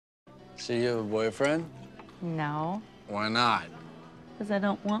So you have a boyfriend? No. Why not? Because I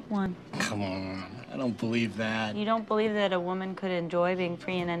don't want one. Come on, I don't believe that. You don't believe that a woman could enjoy being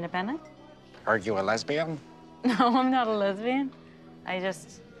free and independent? Are you a lesbian? No, I'm not a lesbian. I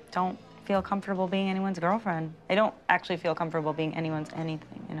just don't feel comfortable being anyone's girlfriend. I don't actually feel comfortable being anyone's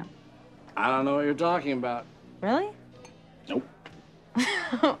anything, you know? I don't know what you're talking about. Really? Nope.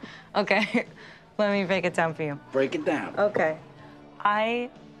 Okay, let me break it down for you. Break it down. Okay.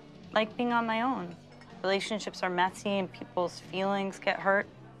 I like being on my own. Relationships are messy and people's feelings get hurt.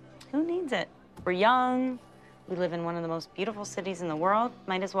 Who needs it? We're young. We live in one of the most beautiful cities in the world.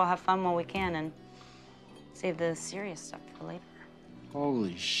 Might as well have fun while we can and save the serious stuff for later.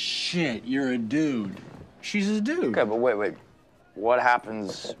 Holy shit, you're a dude. She's a dude. Okay, but wait. What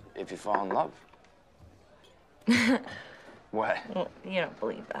happens if you fall in love? What? Well, you don't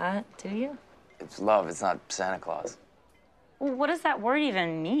believe that, do you? It's love, it's not Santa Claus. Well, what does that word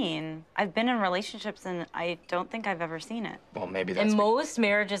even mean? I've been in relationships and I don't think I've ever seen it. Well, maybe that's... And most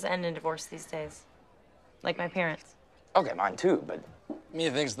marriages end in divorce these days. Like my parents. Okay, mine too, but...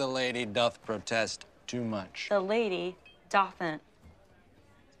 Methinks the lady doth protest too much. The lady dothn't.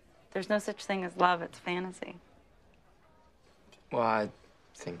 There's no such thing as love, it's fantasy. Well, I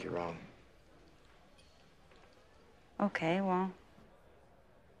think you're wrong. Okay, well,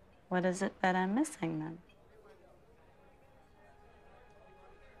 what is it that I'm missing then?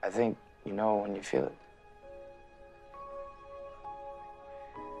 I think you know when you feel it.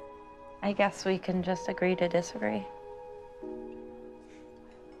 I guess we can just agree to disagree.